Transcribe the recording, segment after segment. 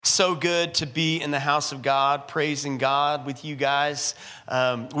So good to be in the house of God, praising God with you guys.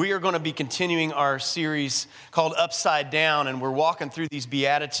 We are going to be continuing our series called Upside Down, and we're walking through these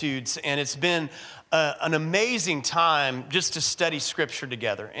Beatitudes, and it's been an amazing time just to study Scripture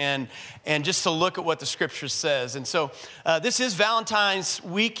together and just to look at what the Scripture says. And so this is Valentine's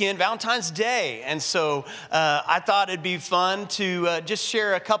weekend, Valentine's Day, and so I thought it'd be fun to just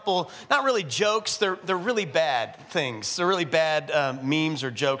share a couple, not really jokes, they're really bad things. They're really bad memes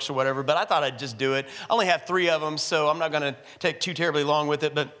or jokes or whatever, but I thought I'd just do it. I only have 3 of them, so I'm not going to take too terribly long with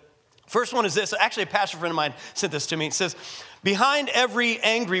it, but first one is this. Actually, a pastor friend of mine sent this to me. It says, behind every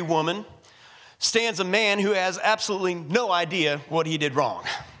angry woman stands a man who has absolutely no idea what he did wrong.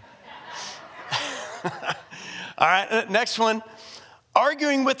 All right, next one.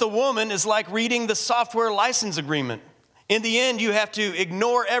 Arguing with a woman is like reading the software license agreement. In the end, you have to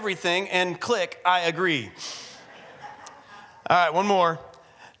ignore everything and click, I agree. All right, one more.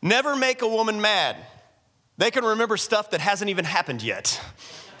 Never make a woman mad. They can remember stuff that hasn't even happened yet.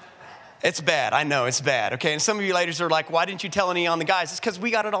 It's bad. I know it's bad. Okay. And some of you ladies are like, why didn't you tell any on the guys? It's because we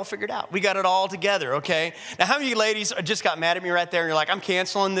got it all figured out. We got it all together. Okay. Now, how many of you ladies just got mad at me right there? And you're like, I'm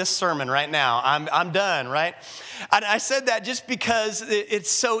canceling this sermon right now. I'm done. Right. And I said that just because it's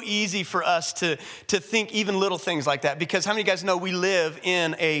so easy for us to think even little things like that. Because how many of you guys know we live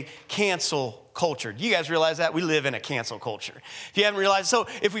in a cancel culture? Do you guys realize that? We live in a cancel culture. If you haven't realized, so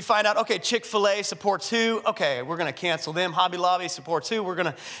if we find out, okay, Chick-fil-A supports who? Okay, we're going to cancel them. Hobby Lobby supports who? We're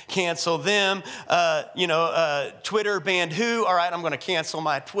going to cancel them. Twitter banned who? All right, I'm going to cancel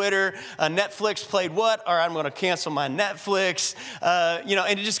my Twitter. Netflix played what? All right, I'm going to cancel my Netflix.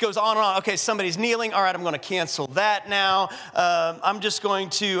 And it just goes on and on. Okay, somebody's kneeling. All right, I'm going to cancel that now. I'm just going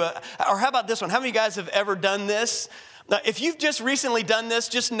to, or how about this one? How many of you guys have ever done this? Now, if you've just recently done this,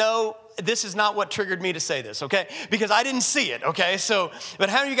 just know this is not what triggered me to say this, okay? Because I didn't see it, okay? So, but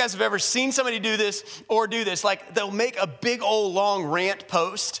how many of you guys have ever seen somebody do this or do this? Like, they'll make a big old long rant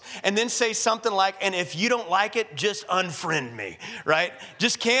post and then say something like, and if you don't like it, just unfriend me, right?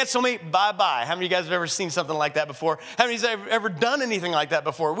 Just cancel me, bye-bye. How many of you guys have ever seen something like that before? How many of you guys have ever done anything like that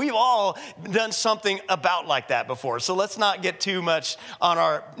before? We've all done something about like that before. So let's not get too much on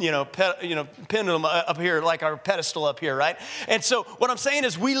our, pendulum up here, like our pedestal up here, right? And so what I'm saying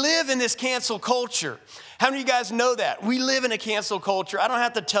is we live in this cancel culture. How many of you guys know that? We live in a cancel culture. I don't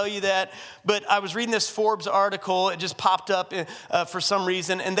have to tell you that, but I was reading this Forbes article. It just popped up for some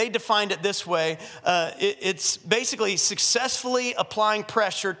reason, and they defined it this way. It's basically successfully applying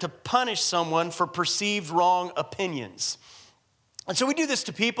pressure to punish someone for perceived wrong opinions. And so we do this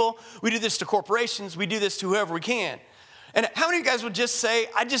to people. We do this to corporations. We do this to whoever we can. And how many of you guys would just say,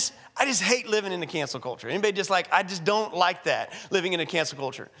 I just hate living in the cancel culture? Anybody just like, I just don't like that, living in a cancel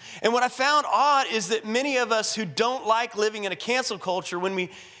culture. And what I found odd is that many of us who don't like living in a cancel culture, when we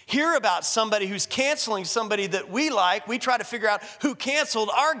hear about somebody who's canceling somebody that we like, we try to figure out who canceled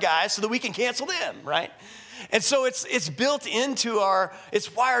our guy so that we can cancel them, right? And so it's built into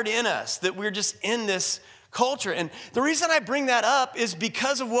it's wired in us that we're just in this culture. And the reason I bring that up is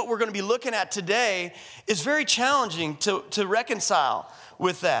because of what we're going to be looking at today is very challenging to reconcile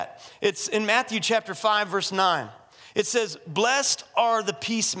with that. It's in Matthew chapter 5, verse 9. It says, blessed are the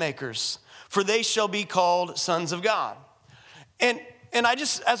peacemakers, for they shall be called sons of God. And I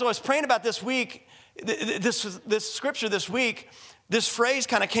just, as I was praying about this week, this scripture this week, this phrase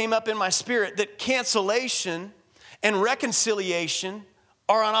kind of came up in my spirit that cancellation and reconciliation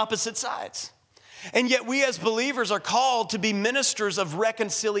are on opposite sides. And yet we as believers are called to be ministers of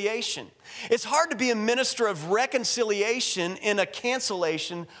reconciliation. It's hard to be a minister of reconciliation in a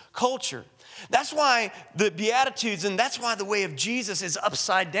cancellation culture. That's why the Beatitudes and that's why the way of Jesus is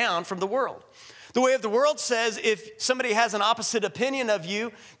upside down from the world. The way of the world says if somebody has an opposite opinion of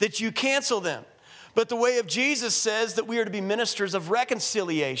you, that you cancel them. But the way of Jesus says that we are to be ministers of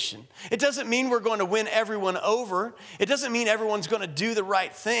reconciliation. It doesn't mean we're going to win everyone over. It doesn't mean everyone's going to do the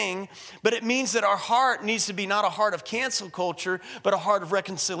right thing. But it means that our heart needs to be not a heart of cancel culture, but a heart of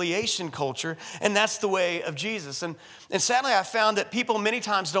reconciliation culture. And that's the way of Jesus. And sadly, I found that people many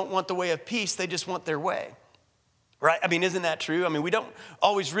times don't want the way of peace. They just want their way. Right? I mean, isn't that true? I mean, we don't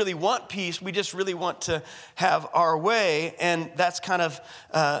always really want peace. We just really want to have our way. And that's kind of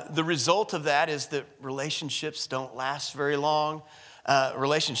the result of that is that relationships don't last very long.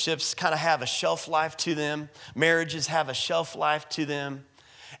 Relationships kind of have a shelf life to them. Marriages have a shelf life to them.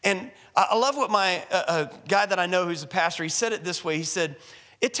 And I love what my guy that I know who's a pastor, he said it this way. He said,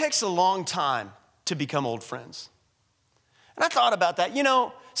 it takes a long time to become old friends. And I thought about that.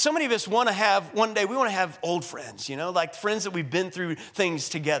 So many of us want to have, one day we want to have old friends, like friends that we've been through things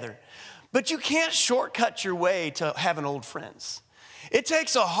together. But you can't shortcut your way to having old friends. It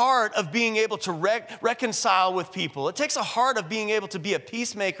takes a heart of being able to reconcile with people. It takes a heart of being able to be a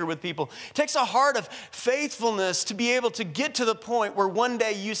peacemaker with people. It takes a heart of faithfulness to be able to get to the point where one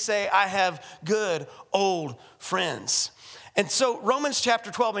day you say, I have good old friends. And so Romans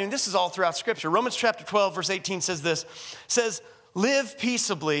chapter 12, I mean, this is all throughout Scripture. Romans chapter 12, verse 18 says this, says, live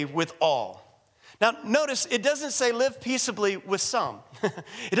peaceably with all. Now, notice, it doesn't say live peaceably with some.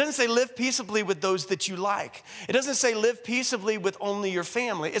 It doesn't say live peaceably with those that you like. It doesn't say live peaceably with only your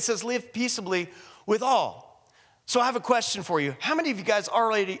family. It says live peaceably with all. So I have a question for you. How many of you guys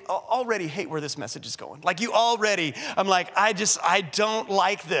already hate where this message is going? Like you already, I'm like, I don't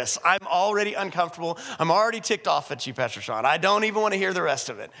like this. I'm already uncomfortable. I'm already ticked off at you, Pastor Sean. I don't even want to hear the rest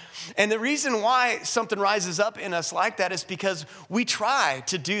of it. And the reason why something rises up in us like that is because we try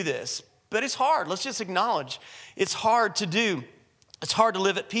to do this. But it's hard. Let's just acknowledge it's hard to do. It's hard to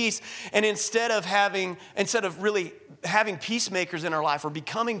live at peace. And instead of really having peacemakers in our life or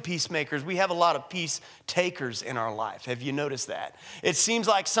becoming peacemakers, we have a lot of peace takers in our life. Have you noticed that? It seems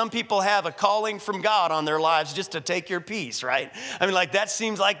like some people have a calling from God on their lives just to take your peace, right? I mean, like that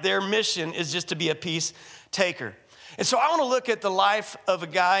seems like their mission is just to be a peace taker. And so I want to look at the life of a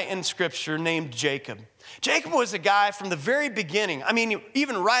guy in Scripture named Jacob. Jacob was a guy from the very beginning. I mean,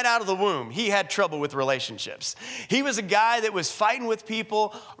 even right out of the womb, he had trouble with relationships. He was a guy that was fighting with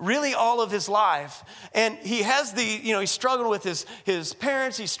people really all of his life. And he has he's struggling with his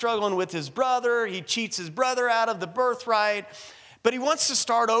parents. He's struggling with his brother. He cheats his brother out of the birthright. But he wants to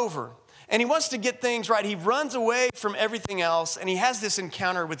start over. And he wants to get things right. He runs away from everything else. And he has this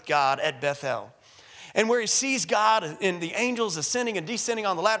encounter with God at Bethel. And where he sees God and the angels ascending and descending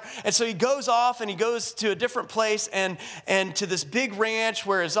on the ladder. And so he goes off and he goes to a different place and to this big ranch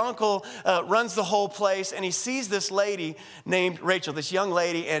where his uncle runs the whole place. And he sees this lady named Rachel, this young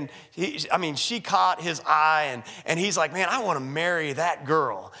lady. And she caught his eye and he's like, man, I want to marry that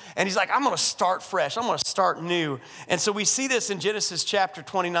girl. And he's like, I'm going to start fresh. I'm going to start new. And so we see this in Genesis chapter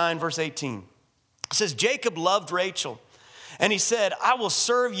 29, verse 18. It says, Jacob loved Rachel. And he said, I will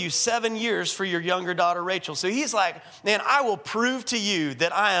serve you 7 years for your younger daughter, Rachel. So he's like, man, I will prove to you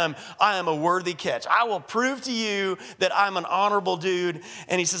that I am a worthy catch. I will prove to you that I'm an honorable dude.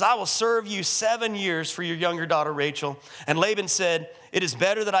 And he says, I will serve you 7 years for your younger daughter, Rachel. And Laban said, it is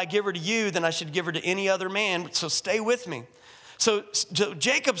better that I give her to you than I should give her to any other man. So stay with me. So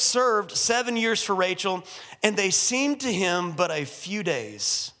Jacob served 7 years for Rachel, and they seemed to him but a few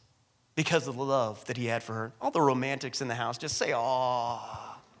days. Because of the love that he had for her. All the romantics in the house, just say,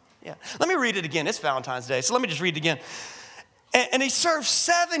 aw. Yeah. Let me read it again. It's Valentine's Day, so let me just read it again. And he served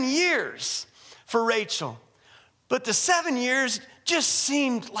 7 years for Rachel. But the 7 years just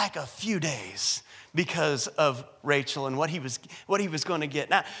seemed like a few days because of Rachel and what he was going to get.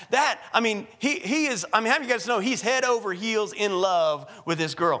 Now, he is, how many of you guys know he's head over heels in love with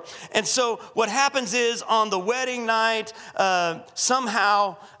this girl. And so what happens is on the wedding night,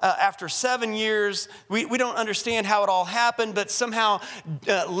 somehow after 7 years, we don't understand how it all happened, but somehow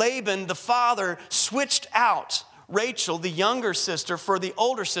Laban, the father, switched out Rachel, the younger sister, for the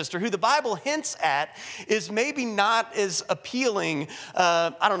older sister, who the Bible hints at is maybe not as appealing.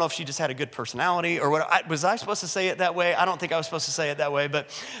 I don't know if she just had a good personality or what. Was I supposed to say it that way? I don't think I was supposed to say it that way, but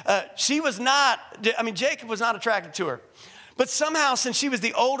Jacob was not attracted to her. But somehow, since she was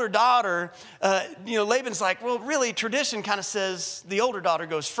the older daughter, Laban's like, well, really, tradition kind of says the older daughter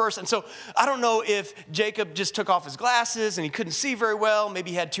goes first. And so I don't know if Jacob just took off his glasses and he couldn't see very well.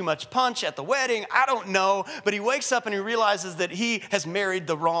 Maybe he had too much punch at the wedding. I don't know. But he wakes up and he realizes that he has married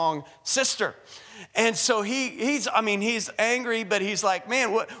the wrong sister. And so he's angry, but he's like,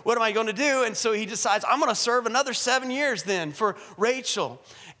 man, what am I going to do? And so he decides, I'm going to serve another 7 years then for Rachel.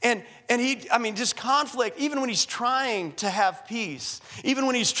 And just conflict, even when he's trying to have peace, even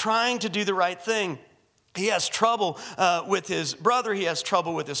when he's trying to do the right thing, he has trouble with his brother. He has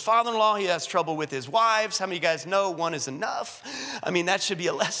trouble with his father-in-law. He has trouble with his wives. How many of you guys know one is enough? That should be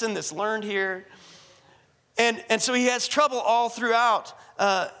a lesson that's learned here. And so he has trouble all throughout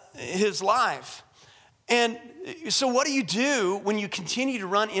his life. And so what do you do when you continue to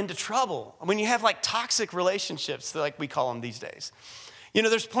run into trouble? When you have like toxic relationships, like we call them these days.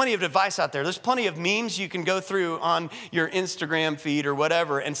 There's plenty of advice out there. There's plenty of memes you can go through on your Instagram feed or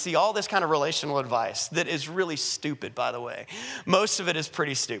whatever and see all this kind of relational advice that is really stupid, by the way. Most of it is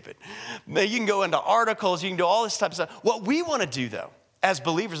pretty stupid. You can go into articles, you can do all this type of stuff. What we want to do, though, as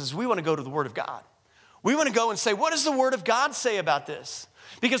believers, is we want to go to the Word of God. We want to go and say, what does the Word of God say about this?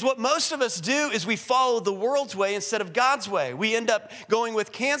 Because what most of us do is we follow the world's way instead of God's way. We end up going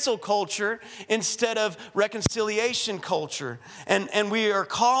with cancel culture instead of reconciliation culture. And we are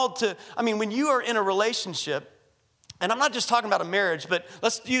called to, when you are in a relationship, And I'm not just talking about a marriage, but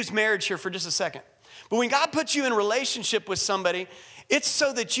let's use marriage here for just a second. But when God puts you in a relationship with somebody, it's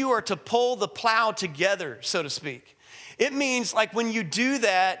so that you are to pull the plow together, so to speak. It means like when you do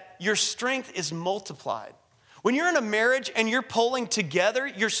that, your strength is multiplied. When you're in a marriage and you're pulling together,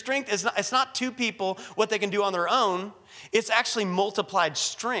 your strength is not, it's not two people, what they can do on their own. It's actually multiplied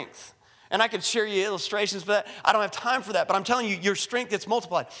strength. And I could share you illustrations for that. I don't have time for that, but I'm telling you, your strength gets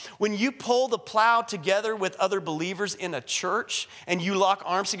multiplied. When you pull the plow together with other believers in a church and you lock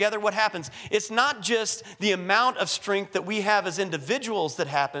arms together, what happens? It's not just the amount of strength that we have as individuals that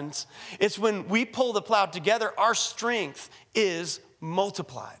happens. It's when we pull the plow together, our strength is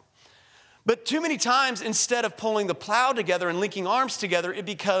multiplied. But too many times, instead of pulling the plow together and linking arms together, it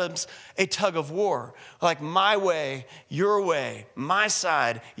becomes a tug of war. Like my way, my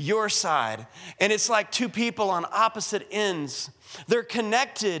side, your side. And it's like two people on opposite ends. They're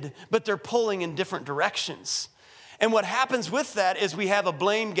connected, but they're pulling in different directions. And what happens with that is we have a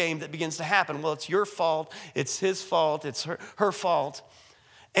blame game that begins to happen. Well, it's your fault, it's his fault, it's her fault.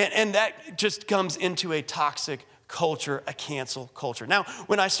 And that just comes into a toxic culture, a cancel culture. Now,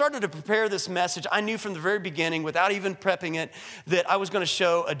 when I started to prepare this message, I knew from the very beginning, without even prepping it, that I was going to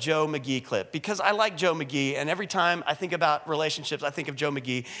show a Joe McGee clip because I like Joe McGee, and every time I think about relationships, I think of Joe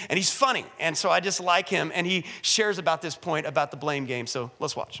McGee, and he's funny, and so I just like him, and he shares about this point about the blame game, so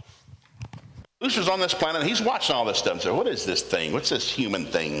let's watch. Lucifer's on this planet, and he's watching all this stuff and says, what is this thing? What's this human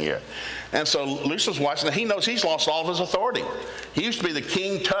thing here? And so Lucifer's watching, and he knows he's lost all of his authority. He used to be the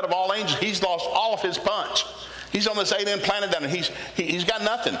king tut of all angels. He's lost all of his punch. He's on this alien planet down there. He's got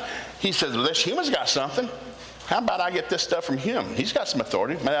nothing. He says, well, this human's got something. How about I get this stuff from him? He's got some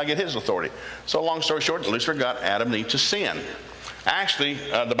authority. Maybe I get his authority. So long story short, Lucifer got Adam and Eve to sin. Actually,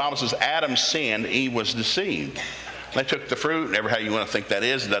 the Bible says Adam sinned, Eve was deceived. They took the fruit, and how you want to think that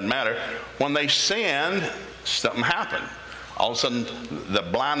is, it doesn't matter. When they sinned, something happened. All of a sudden, the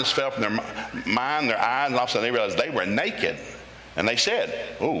blindness fell from their mind, their eyes, and all of a sudden they realized they were naked. And they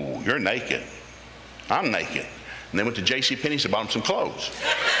said, oh, you're naked. I'm naked. And they went to JCPenney's and bought them some clothes.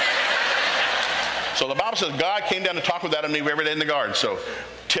 So the Bible says God came down to talk with Adam and Eve every day in the garden. So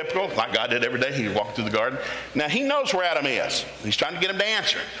typical, like God did every day, he walked through the garden. Now he knows where Adam is. He's trying to get him to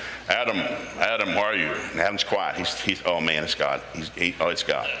answer. Adam, where are you? And Adam's quiet. He's oh man, it's God. It's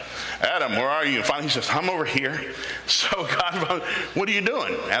God. Adam, where are you? And finally he says, I'm over here. So God, what are you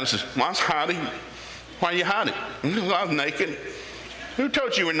doing? Adam says, well, I was hiding. Why are you hiding? I was naked. Who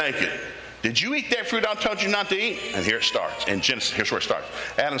told you were naked? Did you eat that fruit I told you not to eat? And here it starts. In Genesis, here's where it starts.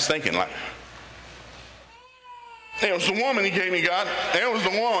 Adam's thinking like, it was the woman he gave me, God. It was the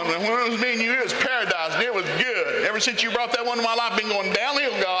woman. And when it was me and you, it was paradise. And it was good. Ever since you brought that one to my life, I've been going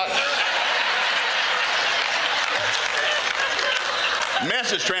downhill, God.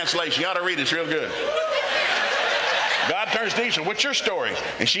 Message translation. You ought to read it. It's real good. God turns to Eve and says, what's your story?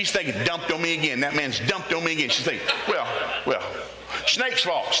 And she's thinking, dumped on me again. That man's dumped on me again. She's thinking, well, snake's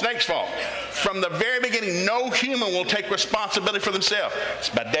fault. From the very beginning, no human will take responsibility for themselves.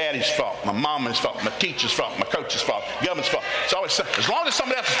 It's my daddy's fault, my mama's fault, my teacher's fault, my coach's fault, government's fault. It's always, as long as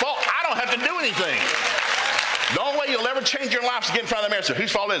somebody else's fault, I don't have to do anything. The only way you'll ever change your life is to get in front of the mirror and say,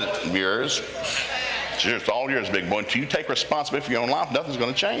 whose fault is it? Yours. It's all yours, big boy. Until you take responsibility for your own life, nothing's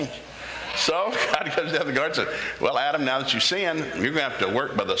going to change. So God goes down the garden and says, well, Adam, now that you sin, you're going to have to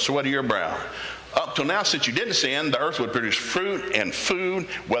work by the sweat of your brow. Up till now, since you didn't sin, the earth would produce fruit and food.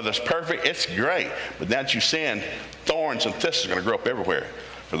 Whether it's perfect, it's great. But now that you sin, thorns and thistles are going to grow up everywhere.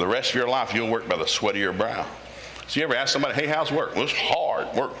 For the rest of your life, you'll work by the sweat of your brow. So you ever ask somebody, hey, how's work? Well, it's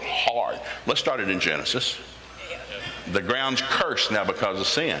hard. Work hard. Let's start it in Genesis. The ground's cursed now because of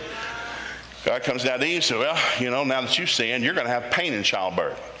sin. God comes down to Eve and says, well, now that you've sinned, you're going to have pain in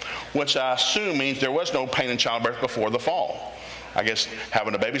childbirth. Which I assume means there was no pain in childbirth before the fall. I guess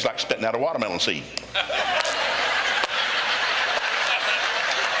having a baby is like spitting out a watermelon seed.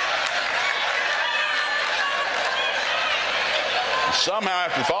 Somehow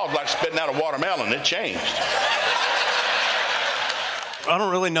after the fall, it's like spitting out a watermelon. It changed. I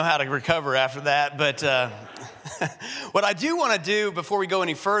don't really know how to recover after that, but what I do want to do before we go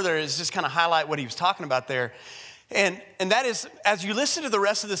any further is just kind of highlight what he was talking about there. And that is, as you listen to the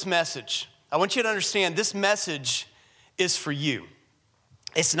rest of this message, I want you to understand this message is for you.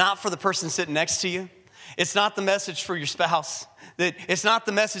 It's not for the person sitting next to you. It's not the message for your spouse. It's not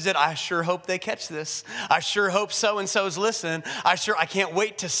the message that I sure hope they catch this. I sure hope so-and-so's listening. I can't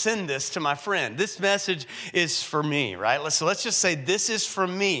wait to send this to my friend. This message is for me, right? So let's just say this is for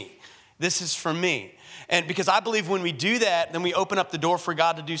me. This is for me. And because I believe when we do that, then we open up the door for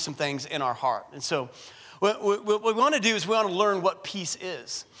God to do some things in our heart. And so What we want to do is we want to learn what peace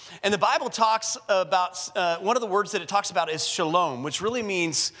is. And the Bible talks about, one of the words that it talks about is shalom, which really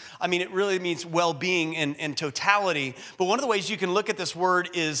means, it really means well-being in totality. But one of the ways you can look at this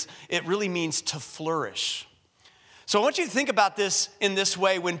word is it really means to flourish. So I want you to think about this in this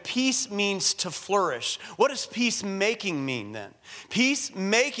way. When peace means to flourish, what does peacemaking mean then?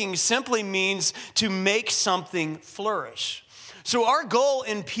 Peacemaking simply means to make something flourish. So our goal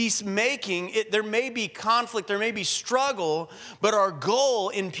in peacemaking, there may be conflict, there may be struggle, but our goal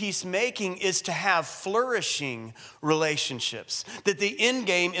in peacemaking is to have flourishing relationships. That the end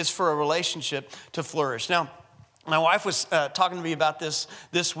game is for a relationship to flourish. Now, my wife was talking to me about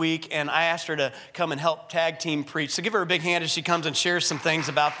this week, and I asked her to come and help tag team preach. So give her a big hand as she comes and shares some things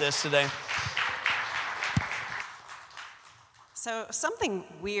about this today. So something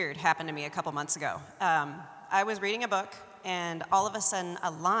weird happened to me a couple months ago. I was reading a book, and all of a sudden a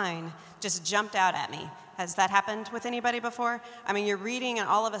line just jumped out at me. Has that happened with anybody before? You're reading, and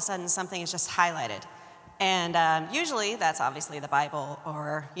all of a sudden something is just highlighted. And usually that's obviously the Bible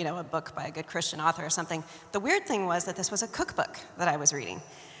or, a book by a good Christian author or something. The weird thing was that this was a cookbook that I was reading.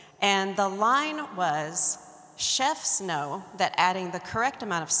 And the line was, chefs know that adding the correct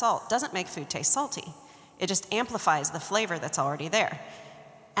amount of salt doesn't make food taste salty. It just amplifies the flavor that's already there.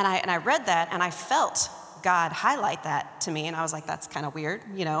 And I read that, and I felt God highlight that to me, and I was like, that's kind of weird,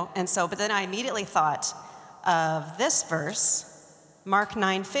 but then I immediately thought of this verse, Mark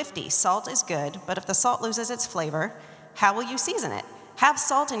 9:50, salt is good, but if the salt loses its flavor, how will you season it? Have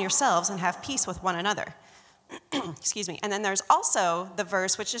salt in yourselves and have peace with one another. Excuse me. And then there's also the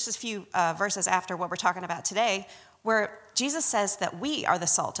verse, which is just a few verses after what we're talking about today, where Jesus says that we are the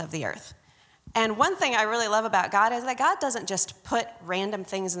salt of the earth. And one thing I really love about God is that God doesn't just put random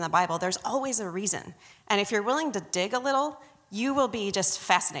things in the Bible. There's always a reason. And if you're willing to dig a little, you will be just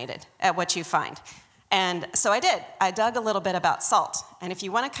fascinated at what you find. And so I did. I dug a little bit about salt. And if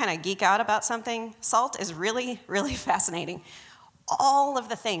you want to kind of geek out about something, salt is really, really fascinating. All of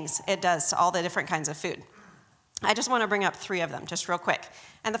the things it does to all the different kinds of food. I just want to bring up 3 of them, just real quick.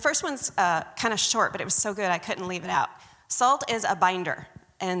 And the first one's kind of short, but it was so good I couldn't leave it out. Salt is a binder.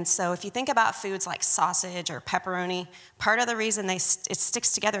 And so if you think about foods like sausage or pepperoni, part of the reason it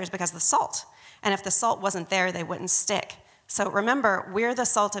sticks together is because of the salt. And if the salt wasn't there, they wouldn't stick. So remember, we're the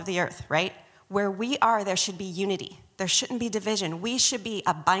salt of the earth, right? Where we are, there should be unity. There shouldn't be division. We should be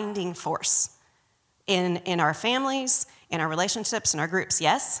a binding force in our families, in our relationships, in our groups.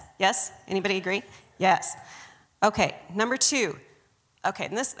 Yes? Yes? Anybody agree? Yes. Okay, number 2. Okay,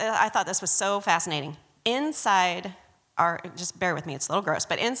 and I thought this was so fascinating. Inside just bear with me, it's a little gross,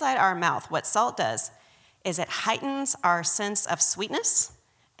 but inside our mouth, what salt does is it heightens our sense of sweetness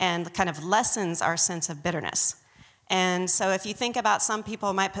and kind of lessens our sense of bitterness. And so if you think about, some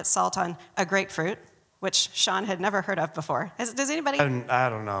people might put salt on a grapefruit, which Sean had never heard of before. Does anybody? I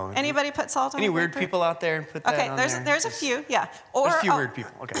don't know. Anybody put salt on a grapefruit? Any weird people out there put that on there? Okay, there's a few, yeah. There's a few weird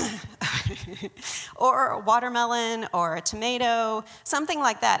people, okay. Or a watermelon or a tomato, something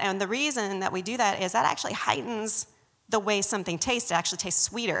like that. And the reason that we do that is that actually heightens the way something tastes. It actually tastes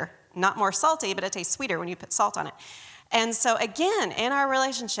sweeter, not more salty, but it tastes sweeter when you put salt on it. And so again, in our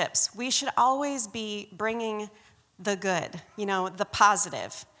relationships, we should always be bringing the good, the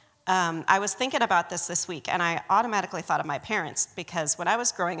positive. I was thinking about this week, and I automatically thought of my parents, because when I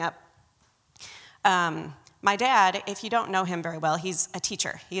was growing up, my dad, if you don't know him very well, he's a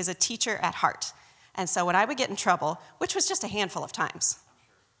teacher. He is a teacher at heart. And so when I would get in trouble, which was just a handful of times,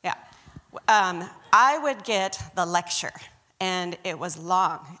 I would get the lecture, and it was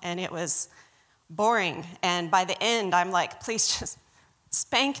long, and it was boring. And by the end, I'm like, please just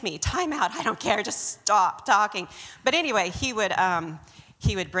spank me, time out, I don't care, just stop talking. But anyway, he would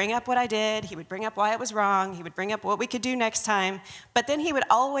bring up what I did, he would bring up why it was wrong, he would bring up what we could do next time, but then he would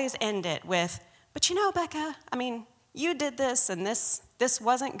always end it with, but Becca, you did this, and this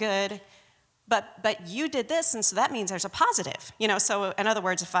wasn't good, but you did this, and so that means there's a positive. So in other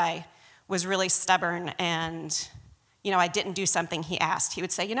words, if I was really stubborn and, I didn't do something he asked, he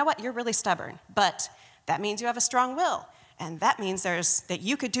would say, you know what, you're really stubborn, but that means you have a strong will. And that means that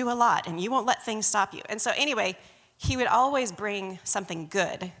you could do a lot and you won't let things stop you. And so anyway, he would always bring something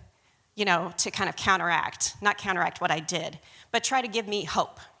good, to kind of not counteract what I did, but try to give me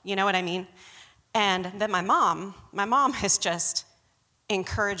hope. You know what I mean? And then my mom is just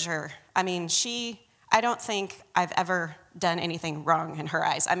encourager. I don't think I've ever done anything wrong in her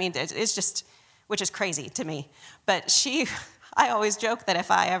eyes. It's just, which is crazy to me. But I always joke that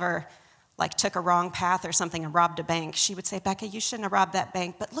if I ever took a wrong path or something and robbed a bank, she would say, Becca, you shouldn't have robbed that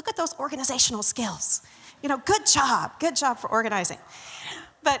bank, but look at those organizational skills. Good job for organizing.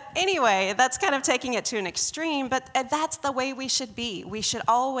 But anyway, that's kind of taking it to an extreme, but that's the way we should be. We should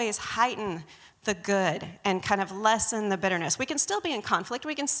always heighten the good and kind of lessen the bitterness. We can still be in conflict.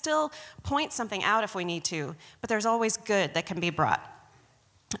 We can still point something out if we need to, but there's always good that can be brought.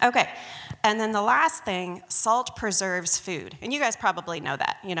 Okay, and then the last thing, salt preserves food. And you guys probably know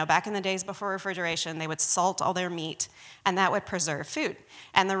that. You know, back in the days before refrigeration, they would salt all their meat, and that would preserve food.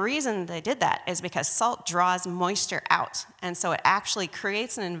 And the reason they did that is because salt draws moisture out. And so it actually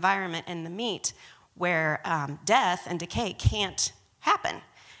creates an environment in the meat where death and decay can't happen.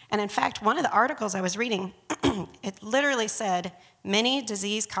 And in fact, one of the articles I was reading, it literally said, many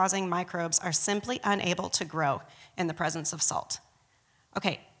disease-causing microbes are simply unable to grow in the presence of salt.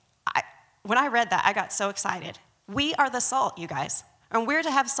 Okay, when I read that, I got so excited. We are the salt, you guys, and we're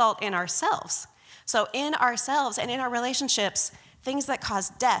to have salt in ourselves. So in ourselves and in our relationships, things that cause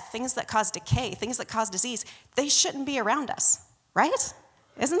death, things that cause decay, things that cause disease, they shouldn't be around us, right?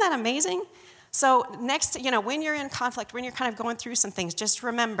 Isn't that amazing? So next, when you're in conflict, when you're kind of going through some things, just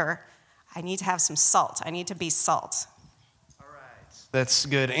remember, I need to have some salt. I need to be salt. All right. That's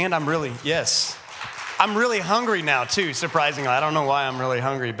good. And I'm really hungry now, too, surprisingly. I don't know why I'm really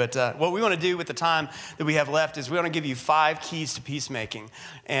hungry, but what we want to do with the time that we have left is we want to give you 5 keys to peacemaking.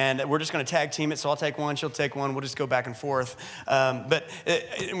 And we're just going to tag team it, so I'll take one, she'll take one, we'll just go back and forth. But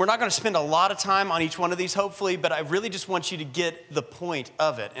we're not going to spend a lot of time on each one of these, hopefully, but I really just want you to get the point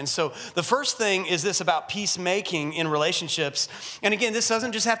of it. And so the first thing is this about peacemaking in relationships. And again, this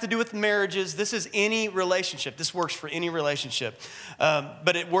doesn't just have to do with marriages. This is any relationship. This works for any relationship,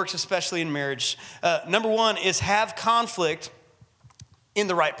 but it works especially in marriage. Number 1 is have conflict in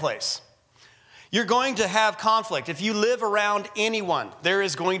the right place. You're going to have conflict. If you live around anyone, there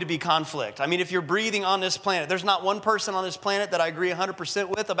is going to be conflict. I mean, if you're breathing on this planet, there's not one person on this planet that I agree 100%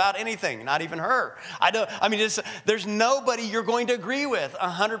 with about anything, not even her. There's nobody you're going to agree with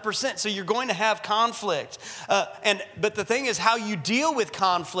 100%. So you're going to have conflict. But the thing is, how you deal with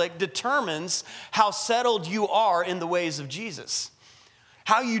conflict determines how settled you are in the ways of Jesus.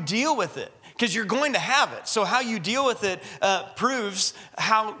 How you deal with it. Because you're going to have it. So how you deal with it proves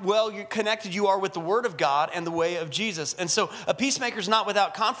how well connected you are with the Word of God and the way of Jesus. And so a peacemaker's not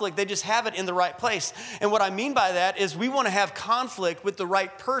without conflict. They just have it in the right place. And what I mean by that is we want to have conflict with the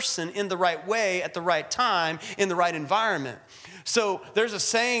right person in the right way at the right time in the right environment. So there's a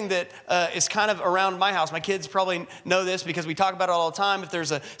saying that is kind of around my house. My kids probably know this because we talk about it all the time. If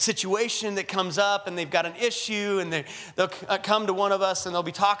there's a situation that comes up and they've got an issue and they'll come to one of us and they'll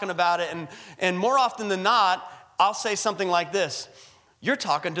be talking about it. And more often than not, I'll say something like this: you're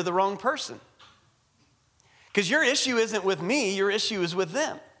talking to the wrong person. Because your issue isn't with me, your issue is with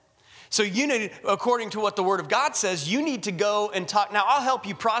them. So you need, according to what the Word of God says, you need to go and talk. Now, I'll help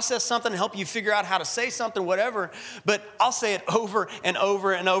you process something, help you figure out how to say something, whatever, but I'll say it over and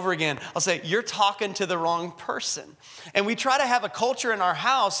over and over again. I'll say, you're talking to the wrong person. And we try to have a culture in our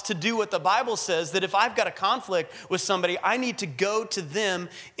house to do what the Bible says, that if I've got a conflict with somebody, I need to go to them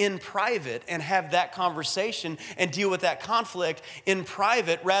in private and have that conversation and deal with that conflict in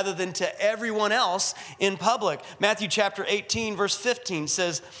private rather than to everyone else in public. Matthew chapter 18, verse 15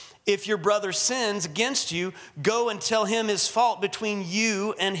 says, if your brother sins against you, go and tell him his fault between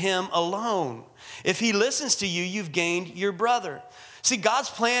you and him alone. If he listens to you, you've gained your brother. See,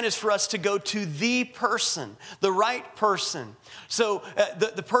 God's plan is for us to go to the person, the right person. So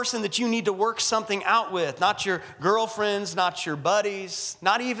the person that you need to work something out with, not your girlfriends, not your buddies,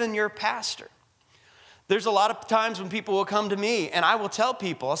 not even your pastor. There's a lot of times when people will come to me and I will tell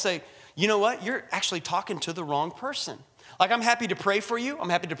people, I'll say, you know what? You're actually talking to the wrong person. Like, I'm happy to pray for you. I'm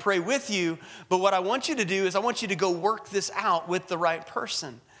happy to pray with you. But what I want you to do is I want you to go work this out with the right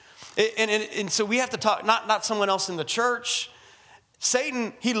person. And so we have to talk, not someone else in the church.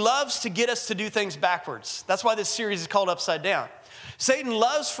 Satan, he loves to get us to do things backwards. That's why this series is called Upside Down. Satan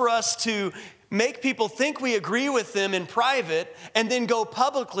loves for us to make people think we agree with them in private and then go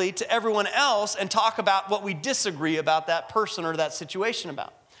publicly to everyone else and talk about what we disagree about that person or that situation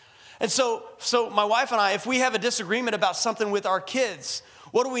about. And so my wife and I, if we have a disagreement about something with our kids,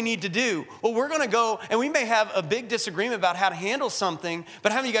 what do we need to do? Well, we're going to go, and we may have a big disagreement about how to handle something,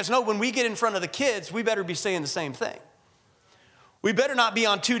 but how many of you guys know when we get in front of the kids, we better be saying the same thing. We better not be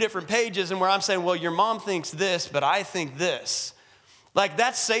on 2 different pages and where I'm saying, well, your mom thinks this, but I think this. Like,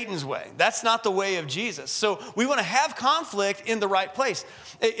 that's Satan's way. That's not the way of Jesus. So we want to have conflict in the right place.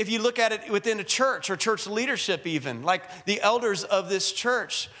 If you look at it within a church or church leadership even, like the elders of this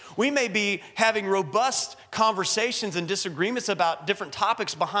church, we may be having robust conversations and disagreements about different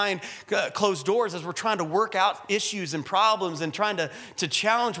topics behind closed doors as we're trying to work out issues and problems and trying to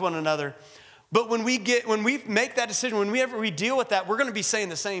challenge one another. But when we make that decision, whenever we deal with that, we're going to be saying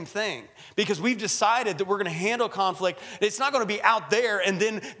the same thing because we've decided that we're going to handle conflict. It's not going to be out there and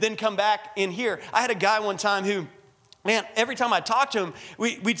then come back in here. I had a guy one time who, man, every time I talked to him,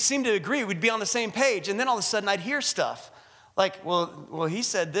 we'd seem to agree. We'd be on the same page. And then all of a sudden I'd hear stuff like, well, he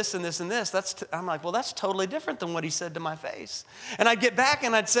said this and this and this. I'm like, well, that's totally different than what he said to my face. And I'd get back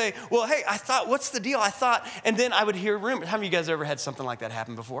and I'd say, well, hey, I thought, what's the deal? I thought, and then I would hear rumors. How many of you guys ever had something like that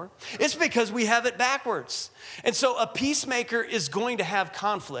happen before? It's because we have it backwards. And so a peacemaker is going to have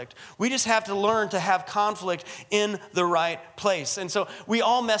conflict. We just have to learn to have conflict in the right place. And so we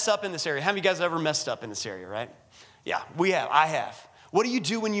all mess up in this area. How many of you guys ever messed up in this area, right? Yeah, we have. I have. What do you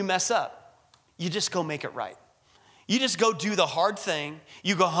do when you mess up? You just go make it right. You just go do the hard thing.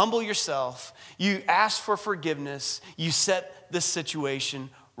 You go humble yourself. You ask for forgiveness. You set the situation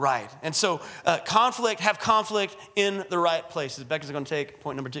right. And so have conflict in the right places. Becca's going to take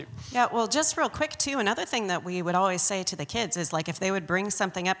point number 2. Yeah, well, just real quick, too, another thing that we would always say to the kids is, like, if they would bring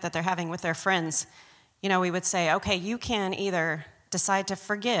something up that they're having with their friends, we would say, okay, you can either decide to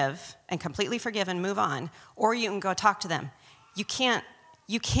forgive and completely forgive and move on, or you can go talk to them. You can't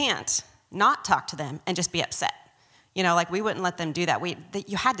not talk to them and just be upset. We wouldn't let them do that.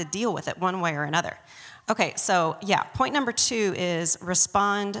 You had to deal with it one way or another. Okay, so point number 2 is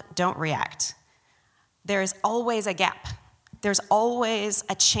respond, don't react. There's always a gap. There's always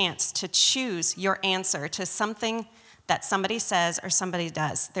a chance to choose your answer to something that somebody says or somebody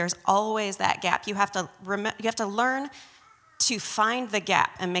does. There's always that gap. You have to learn to find the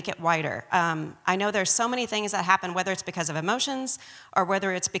gap and make it wider. I know there's so many things that happen, whether it's because of emotions or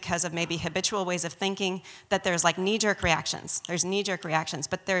whether it's because of maybe habitual ways of thinking, that there's like knee-jerk reactions. There's knee-jerk reactions,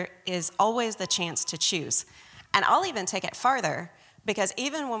 but there is always the chance to choose. And I'll even take it farther, because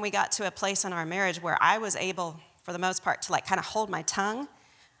even when we got to a place in our marriage where I was able, for the most part, to kind of hold my tongue,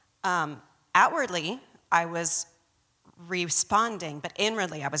 outwardly I was responding, but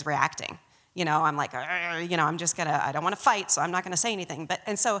inwardly I was reacting. I'm like, I don't want to fight, so I'm not going to say anything.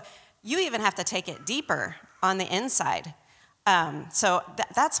 And so you even have to take it deeper on the inside. So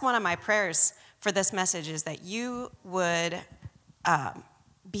that's one of my prayers for this message, is that you would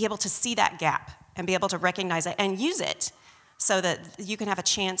be able to see that gap and be able to recognize it and use it so that you can have a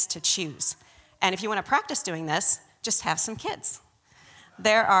chance to choose. And if you want to practice doing this, just have some kids.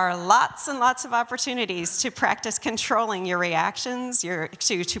 There are lots and lots of opportunities to practice controlling your reactions,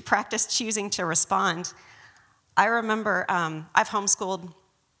 to practice choosing to respond. I remember I've homeschooled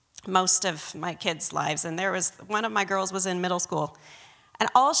most of my kids' lives, and one of my girls was in middle school, and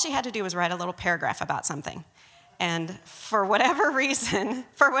all she had to do was write a little paragraph about something. And for whatever reason,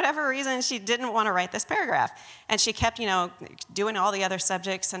 she didn't want to write this paragraph. And she kept, doing all the other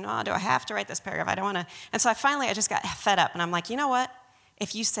subjects, and, do I have to write this paragraph? I don't want to. And so I just got fed up, and I'm like, you know what?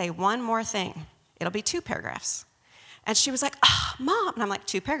 If you say one more thing, it'll be 2 paragraphs. And she was like, Mom. And I'm like,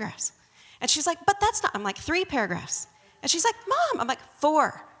 2 paragraphs. And she's like, but that's not. I'm like, 3 paragraphs. And she's like, Mom. I'm like,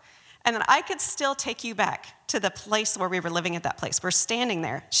 4. And then I could still take you back to the place where we were living at that place. We're standing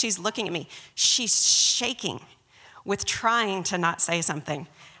there. She's looking at me. She's shaking with trying to not say something.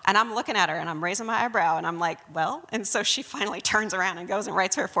 And I'm looking at her, and I'm raising my eyebrow, and I'm like, well. And so she finally turns around and goes and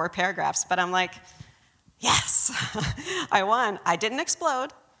writes her 4 paragraphs. But I'm like, yes, I won. I didn't explode,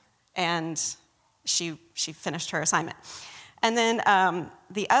 and she finished her assignment. And then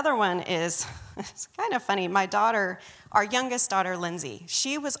the other one is, it's kind of funny. My daughter, our youngest daughter, Lindsay,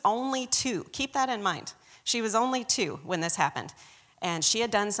 she was only 2. Keep that in mind. She was only 2 when this happened. And she had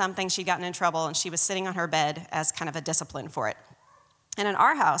done something, she'd gotten in trouble, and she was sitting on her bed as kind of a discipline for it. And in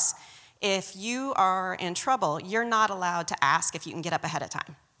our house, if you are in trouble, you're not allowed to ask if you can get up ahead of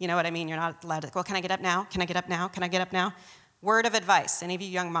time. You know what I mean? You're not allowed to, well, can I get up now? Can I get up now? Can I get up now? Word of advice, any of you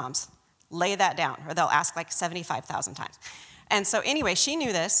young moms, lay that down, or they'll ask like 75,000 times. And so anyway, she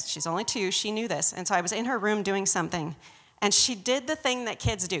knew this. She's only 2. She knew this. And so I was in her room doing something, and she did the thing that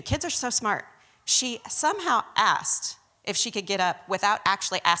kids do. Kids are so smart. She somehow asked if she could get up without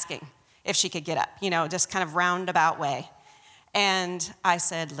actually asking if she could get up, just kind of roundabout way. And I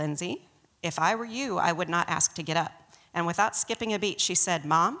said, Lindsay, if I were you, I would not ask to get up. And without skipping a beat, she said,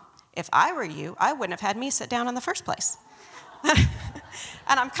 Mom, if I were you, I wouldn't have had me sit down in the first place.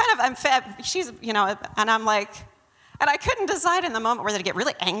 And and I'm like, and I couldn't decide in the moment whether to get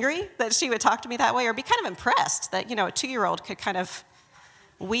really angry that she would talk to me that way, or be kind of impressed that, a 2-year-old could kind of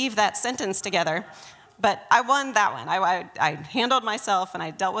weave that sentence together. But I won that one. I handled myself and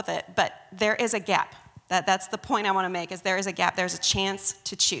I dealt with it. But there is a gap. That's the point I want to make, is there is a gap. There's a chance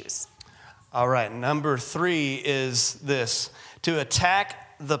to choose. All right, number 3 is this: to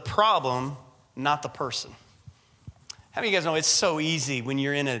attack the problem, not the person. How many of you guys know it's so easy when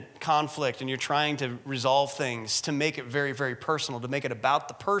you're in a conflict and you're trying to resolve things, to make it very, very personal, to make it about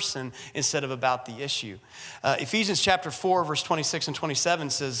the person instead of about the issue. Ephesians chapter 4, verse 26 and 27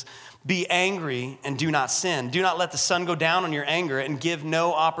 says, "Be angry and do not sin. Do not let the sun go down on your anger and give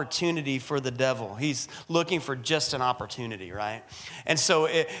no opportunity for the devil." He's looking for just an opportunity, right? And so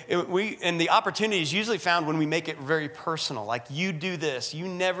the opportunity is usually found when we make it very personal. Like, you do this, you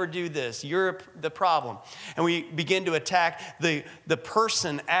never do this, you're the problem. And we begin to attack the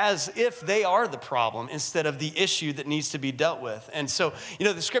person as if they are the problem instead of the issue that needs to be dealt with. And so,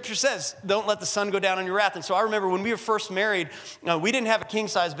 the scripture says, don't let the sun go down on your wrath. And so I remember when we were first married, we didn't have a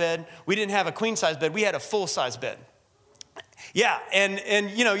king-size bed. We didn't have a queen-size bed. We had a full-size bed. Yeah, and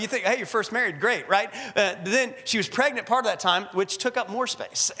you think, hey, you're first married, great, right? Then she was pregnant part of that time, which took up more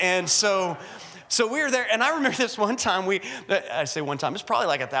space. And so we were there, and I remember this one time, I say one time, it's probably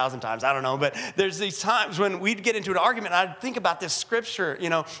like 1,000 times, I don't know, but there's these times when we'd get into an argument, and I'd think about this scripture,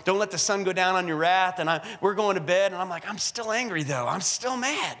 don't let the sun go down on your wrath, and we're going to bed, and I'm like, I'm still angry though, I'm still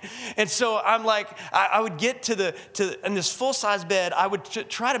mad. And so I'm like, I would get in this full-size bed, I would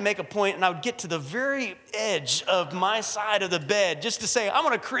try to make a point, and I would get to the very edge of my side of the bed just to say, I'm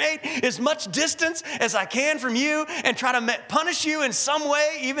going to create as much distance as I can from you and try to punish you in some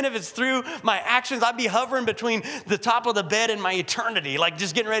way, even if it's through my actions. I'd be hovering between the top of the bed and my eternity, like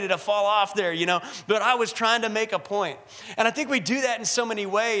just getting ready to fall off there, But I was trying to make a point. And I think we do that in so many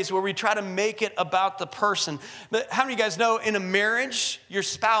ways where we try to make it about the person. But how many of you guys know in a marriage, your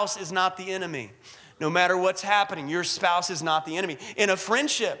spouse is not the enemy? No matter what's happening, your spouse is not the enemy. In a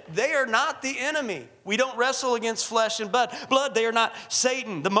friendship, they are not the enemy. We don't wrestle against flesh and blood. They are not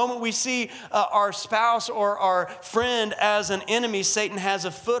Satan. The moment we see our spouse or our friend as an enemy, Satan has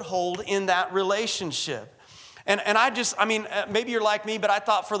a foothold in that relationship. And maybe you're like me, but I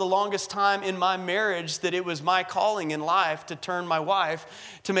thought for the longest time in my marriage that it was my calling in life to turn my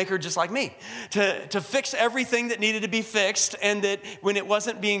wife, to make her just like me, to fix everything that needed to be fixed, and that when it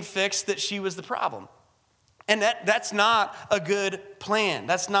wasn't being fixed, that she was the problem. And that's not a good plan.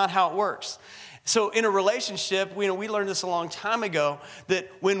 That's not how it works. So in a relationship, we learned this a long time ago, that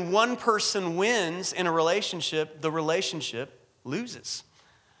when one person wins in a relationship, the relationship loses.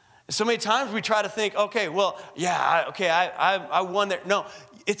 So many times we try to think, okay, well, yeah, I won there. No,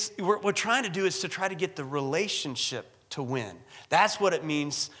 what we're trying to do is to try to get the relationship to win. That's what it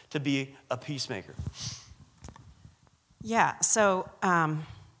means to be a peacemaker. Yeah, so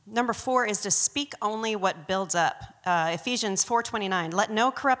number 4 is to speak only what builds up. Ephesians 4:29, let no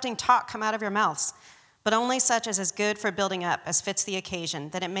corrupting talk come out of your mouths, but only such as is good for building up, as fits the occasion,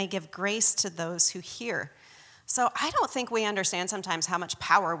 that it may give grace to those who hear. So I don't think we understand sometimes how much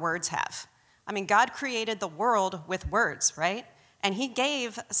power words have. I mean, God created the world with words, right? And he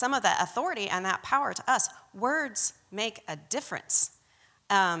gave some of that authority and that power to us. Words make a difference.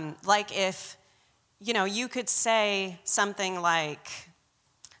 Like if you could say something like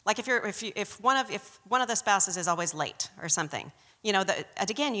if one of the spouses is always late or something,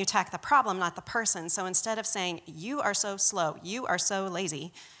 again, you attack the problem, not the person. So instead of saying, you are so slow, you are so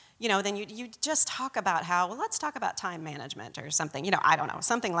lazy, then you just talk about let's talk about time management or something, I don't know,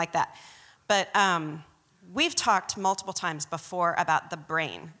 something like that. But we've talked multiple times before about the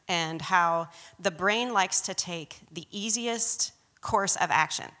brain and how the brain likes to take the easiest course of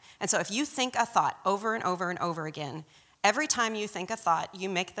action. And so if you think a thought over and over and over again, every time you think a thought, you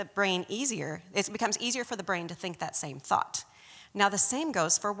make the brain easier. It becomes easier for the brain to think that same thought. Now, the same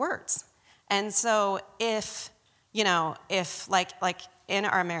goes for words. And so if like in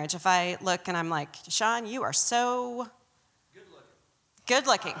our marriage, if I look and I'm like, Sean, you are so good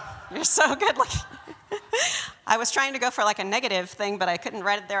looking. You're so good looking. I was trying to go for like a negative thing, but I couldn't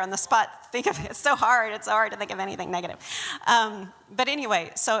write it there on the spot. It's so hard. It's so hard to think of anything negative. But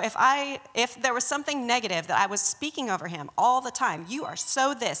anyway, so if there was something negative that I was speaking over him all the time, you are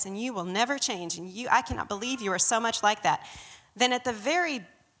so this, and you will never change, and I cannot believe you are so much like that, then at the very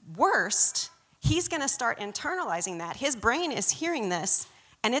worst, he's going to start internalizing that. His brain is hearing this,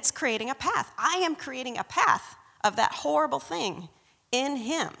 and it's creating a path. I am creating a path of that horrible thing in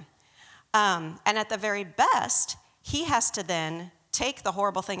him. And at the very best, he has to then take the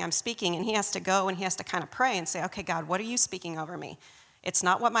horrible thing I'm speaking, and he has to go and he has to kind of pray and say, okay, God, what are you speaking over me? It's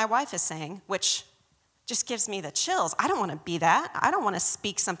not what my wife is saying, which just gives me the chills. I don't want to be that. I don't want to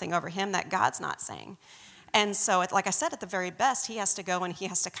speak something over him that God's not saying. And so, like I said, at the very best, he has to go and he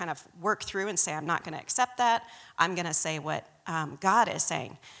has to kind of work through and say, I'm not going to accept that. I'm going to say what God is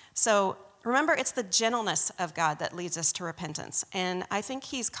saying. So remember, it's the gentleness of God that leads us to repentance. And I think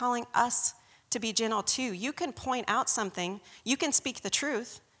he's calling us to be gentle too. You can point out something, you can speak the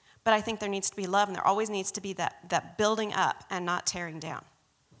truth, but I think there needs to be love, and there always needs to be that building up and not tearing down.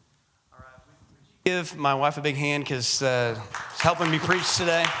 Give my wife a big hand because she's helping me preach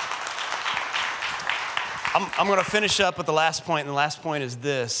today. I'm going to finish up with the last point, and the last point is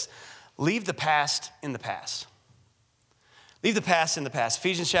this. Leave the past in the past. Leave the past in the past.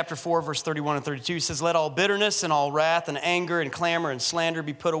 Ephesians chapter 4, verse 31 and 32 says, let all bitterness and all wrath and anger and clamor and slander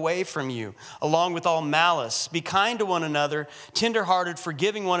be put away from you, along with all malice. Be kind to one another, tenderhearted,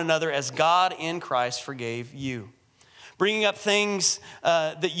 forgiving one another as God in Christ forgave you. Bringing up things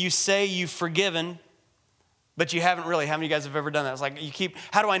that you say you've forgiven, but you haven't really. How many of you guys have ever done that? It's like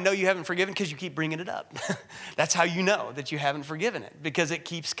how do I know you haven't forgiven? Because you keep bringing it up. That's how you know that you haven't forgiven it, because it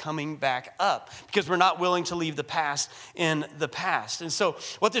keeps coming back up, because we're not willing to leave the past in the past. And so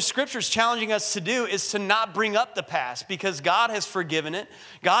what the scripture is challenging us to do is to not bring up the past, because God has forgiven it.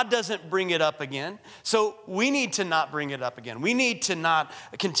 God doesn't bring it up again. So we need to not bring it up again. We need to not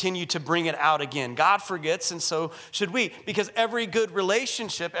continue to bring it out again. God forgets, and so should we, because every good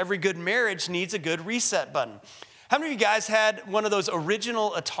relationship, every good marriage needs a good reset button. How many of you guys had one of those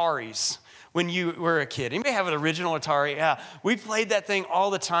original Ataris when you were a kid? Anybody have an original Atari? Yeah, we played that thing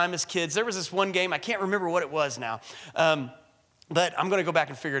all the time as kids. There was this one game, I can't remember what it was now, but I'm going to go back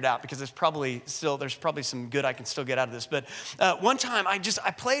and figure it out, because there's probably some good I can still get out of this. But one time I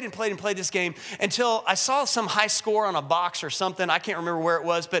played this game until I saw some high score on a box or something. I can't remember where it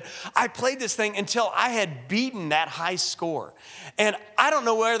was, but I played this thing until I had beaten that high score. And I don't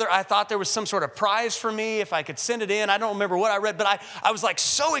know whether I thought there was some sort of prize for me if I could send it in. I don't remember what I read, but I was like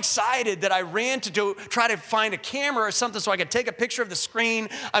so excited that I ran to try to find a camera or something so I could take a picture of the screen.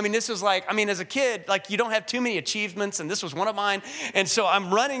 This was as a kid, you don't have too many achievements, and this was one of mine. And so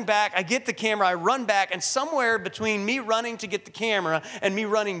I'm running back, I get the camera, I run back, and somewhere between me running to get the camera and me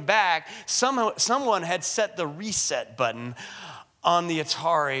running back, someone had set the reset button on the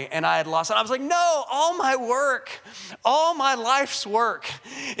Atari, and I had lost it. I was like, no, all my work, all my life's work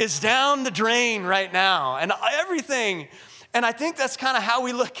is down the drain right now, and everything. And I think that's kind of how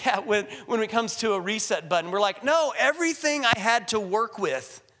we look at when it comes to a reset button. We're like, no, everything I had to work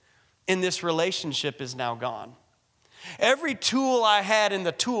with in this relationship is now gone. Every tool I had in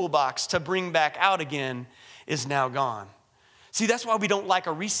the toolbox to bring back out again is now gone. See, that's why we don't like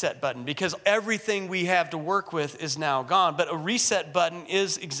a reset button, because everything we have to work with is now gone. But a reset button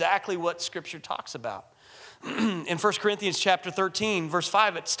is exactly what Scripture talks about. In 1 Corinthians chapter 13, verse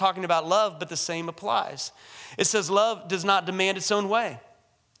 5, it's talking about love, but the same applies. It says, love does not demand its own way.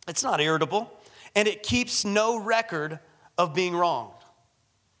 It's not irritable, and it keeps no record of being wronged.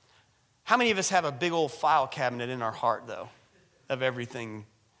 How many of us have a big old file cabinet in our heart, though, of everything,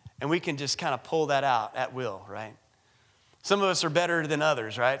 and we can just kind of pull that out at will, right? Some of us are better than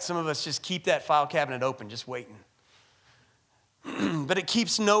others, right? Some of us just keep that file cabinet open, just waiting. But it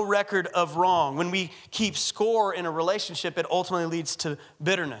keeps no record of wrong. When we keep score in a relationship, it ultimately leads to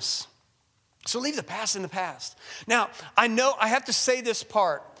bitterness. So leave the past in the past. Now, I know I have to say this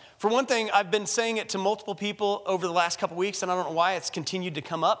part. For one thing, I've been saying it to multiple people over the last couple weeks, and I don't know why it's continued to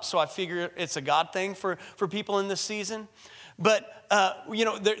come up, so I figure it's a God thing for people in this season. But,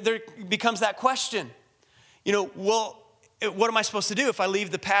 there becomes that question, well, what am I supposed to do? If I leave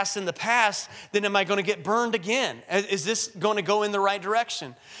the past in the past, then am I going to get burned again? Is this going to go in the right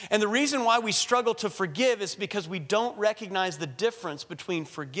direction? And the reason why we struggle to forgive is because we don't recognize the difference between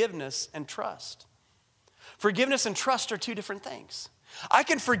forgiveness and trust. Forgiveness and trust are two different things. I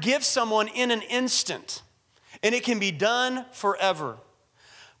can forgive someone in an instant, and it can be done forever.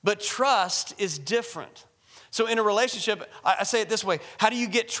 But trust is different. So in a relationship, I say it this way. How do you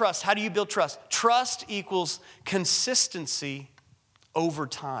get trust? How do you build trust? Trust equals consistency over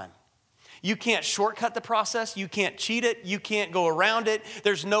time. You can't shortcut the process. You can't cheat it. You can't go around it.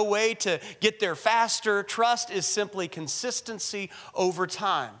 There's no way to get there faster. Trust is simply consistency over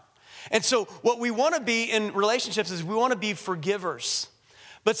time. And so what we want to be in relationships is we want to be forgivers.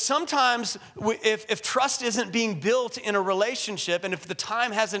 But sometimes if trust isn't being built in a relationship, and if the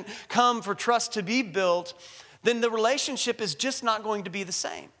time hasn't come for trust to be built, then the relationship is just not going to be the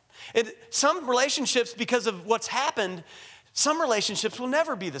same. Some relationships, because of what's happened, some relationships will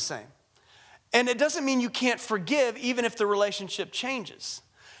never be the same. And it doesn't mean you can't forgive even if the relationship changes.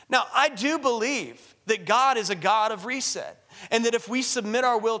 Now, I do believe that God is a God of reset. And that if we submit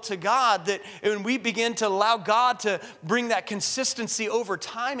our will to God, that when we begin to allow God to bring that consistency over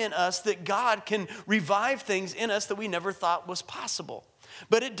time in us, that God can revive things in us that we never thought was possible.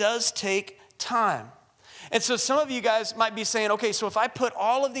 But it does take time. And so some of you guys might be saying, okay, so if I put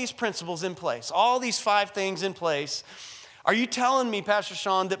all of these principles in place, all these 5 things in place, are you telling me, Pastor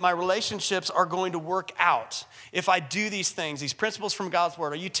Sean, that my relationships are going to work out if I do these things, these principles from God's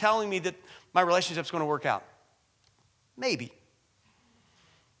word? Are you telling me that my relationship's going to work out? Maybe.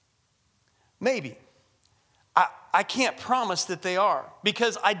 Maybe. I can't promise that they are,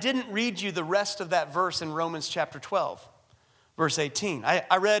 because I didn't read you the rest of that verse in Romans chapter 12, verse 18.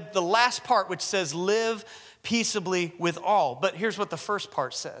 I read the last part, which says, live peaceably with all. But here's what the first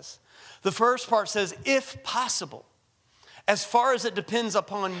part says. The first part says, if possible, as far as it depends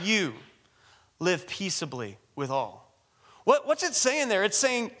upon you, live peaceably with all. What's it saying there? It's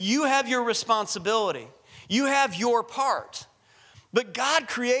saying you have your responsibility. You have your part. But God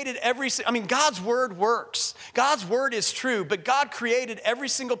created God's word works. God's word is true, but God created every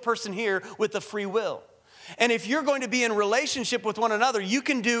single person here with a free will. And if you're going to be in relationship with one another, you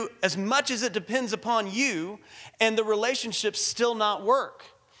can do as much as it depends upon you, and the relationship still not work,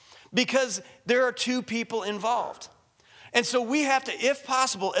 because there are two people involved. And so we have to, if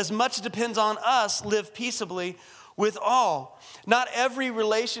possible, as much as depends on us, live peaceably with all. Not every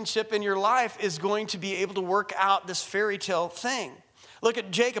relationship in your life is going to be able to work out this fairy tale thing. Look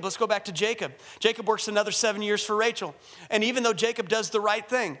at Jacob. Let's go back to Jacob. Jacob works another 7 years for Rachel. And even though Jacob does the right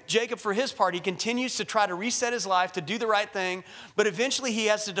thing, Jacob, for his part, he continues to try to reset his life, to do the right thing. But eventually he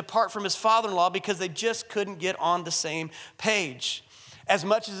has to depart from his father-in-law because they just couldn't get on the same page. As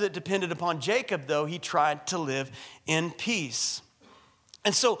much as it depended upon Jacob, though, he tried to live in peace.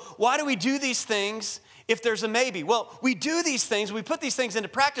 And so why do we do these things if there's a maybe? Well, we do these things, we put these things into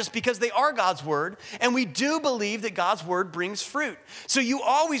practice because they are God's word, and we do believe that God's word brings fruit. So you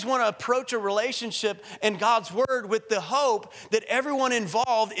always want to approach a relationship and God's word with the hope that everyone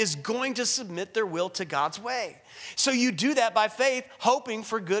involved is going to submit their will to God's way. So you do that by faith, hoping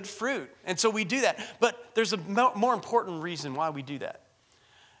for good fruit. And so we do that. But there's a more important reason why we do that.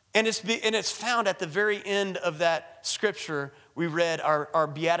 And it's found at the very end of that scripture. We read our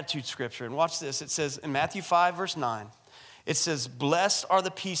Beatitude scripture. And watch this. It says in Matthew 5, verse 9, it says, blessed are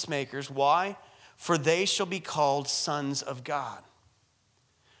the peacemakers. Why? For they shall be called sons of God.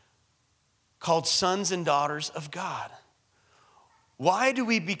 Called sons and daughters of God. Why do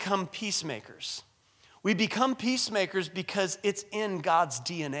we become peacemakers? We become peacemakers because it's in God's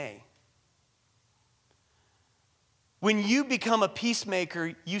DNA. When you become a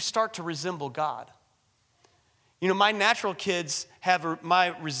peacemaker, you start to resemble God. You know, my natural kids have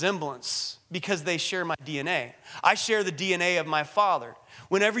my resemblance because they share my DNA. I share the DNA of my Father.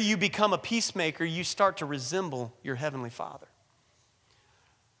 Whenever you become a peacemaker, you start to resemble your Heavenly Father.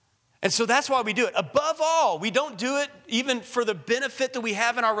 And so that's why we do it. Above all, we don't do it even for the benefit that we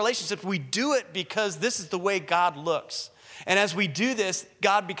have in our relationships. We do it because this is the way God looks. And as we do this,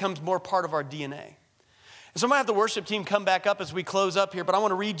 God becomes more part of our DNA. And so I'm going to have the worship team come back up as we close up here, but I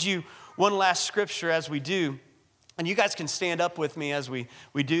want to read you one last scripture as we do. And you guys can stand up with me as we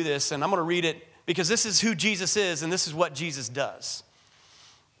do this, and I'm going to read it because this is who Jesus is and this is what Jesus does.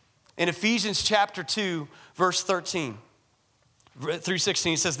 In Ephesians chapter 2, verse 13 through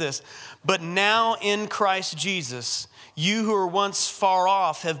 16, it says this, but now in Christ Jesus, you who were once far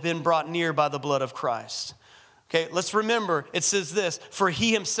off have been brought near by the blood of Christ. Okay, let's remember, it says this, for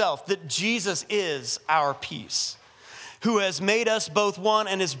he himself, that Jesus is our peace, who has made us both one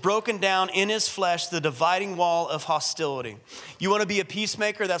and has broken down in his flesh the dividing wall of hostility. You want to be a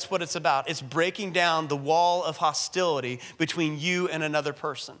peacemaker? That's what it's about. It's breaking down the wall of hostility between you and another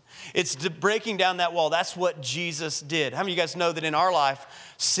person. It's breaking down that wall. That's what Jesus did. How many of you guys know that in our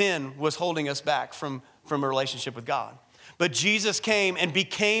life, sin was holding us back from a relationship with God? But Jesus came and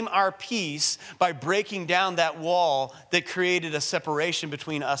became our peace by breaking down that wall that created a separation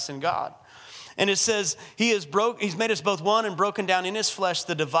between us and God. And it says, he's made us both one and broken down in his flesh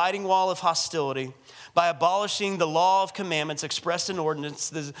the dividing wall of hostility by abolishing the law of commandments expressed in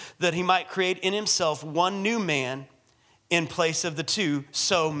ordinance, that he might create in himself one new man in place of the two,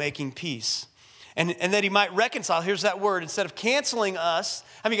 so making peace. And that he might reconcile, here's that word, instead of canceling us.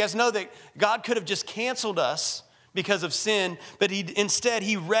 How many of you guys know that God could have just canceled us because of sin, but instead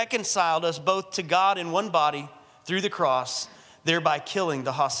he reconciled us both to God in one body through the cross, thereby killing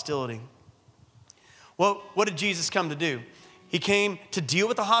the hostility. Well, what did Jesus come to do? He came to deal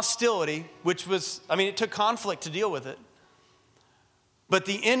with the hostility, which was, it took conflict to deal with it. But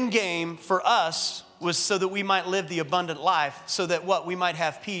the end game for us was so that we might live the abundant life, so that we might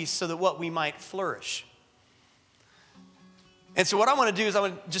have peace, so that we might flourish. And so what I want to do is I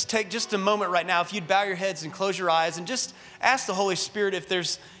want to just take just a moment right now, if you'd bow your heads and close your eyes and just ask the Holy Spirit if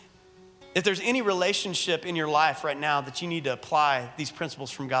there's any relationship in your life right now that you need to apply these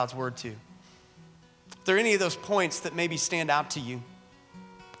principles from God's word to. If there are any of those points that maybe stand out to you.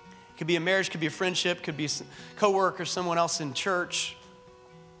 It could be a marriage, could be a friendship, could be a coworker, someone else in church.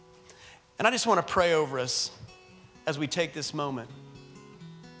 And I just want to pray over us as we take this moment.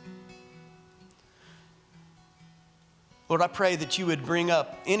 Lord, I pray that you would bring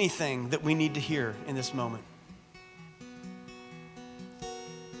up anything that we need to hear in this moment.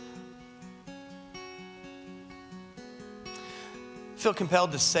 I feel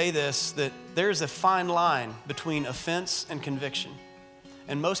compelled to say this, that there's a fine line between offense and conviction,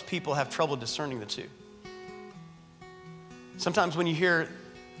 and most people have trouble discerning the two. Sometimes when you hear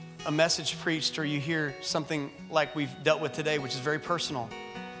a message preached or you hear something like we've dealt with today, which is very personal,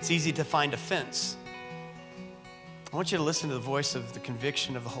 it's easy to find offense. I want you to listen to the voice of the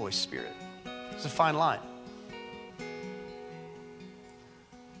conviction of the Holy Spirit. It's a fine line.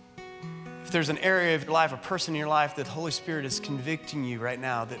 If there's an area of your life, a person in your life that the Holy Spirit is convicting you right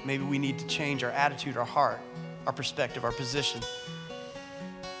now, that maybe we need to change our attitude, our heart, our perspective, our position.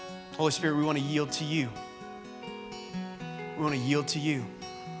 Holy Spirit, we want to yield to you. We want to yield to you.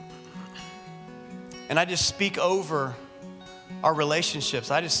 And I just speak over our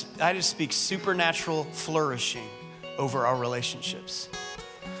relationships. I just speak supernatural flourishing over our relationships.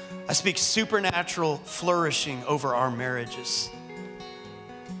 I speak supernatural flourishing over our marriages.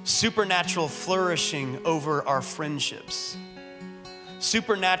 Supernatural flourishing over our friendships.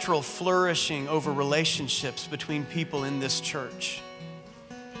 Supernatural flourishing over relationships between people in this church.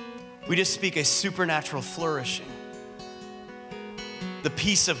 We just speak a supernatural flourishing. The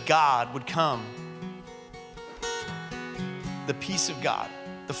peace of God would come. The peace of God,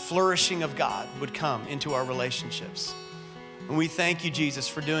 the flourishing of God would come into our relationships. And we thank you, Jesus,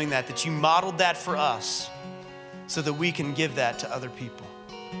 for doing that you modeled that for us so that we can give that to other people.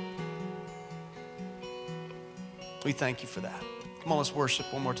 We thank you for that. Come on, let's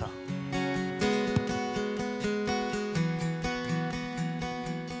worship one more time.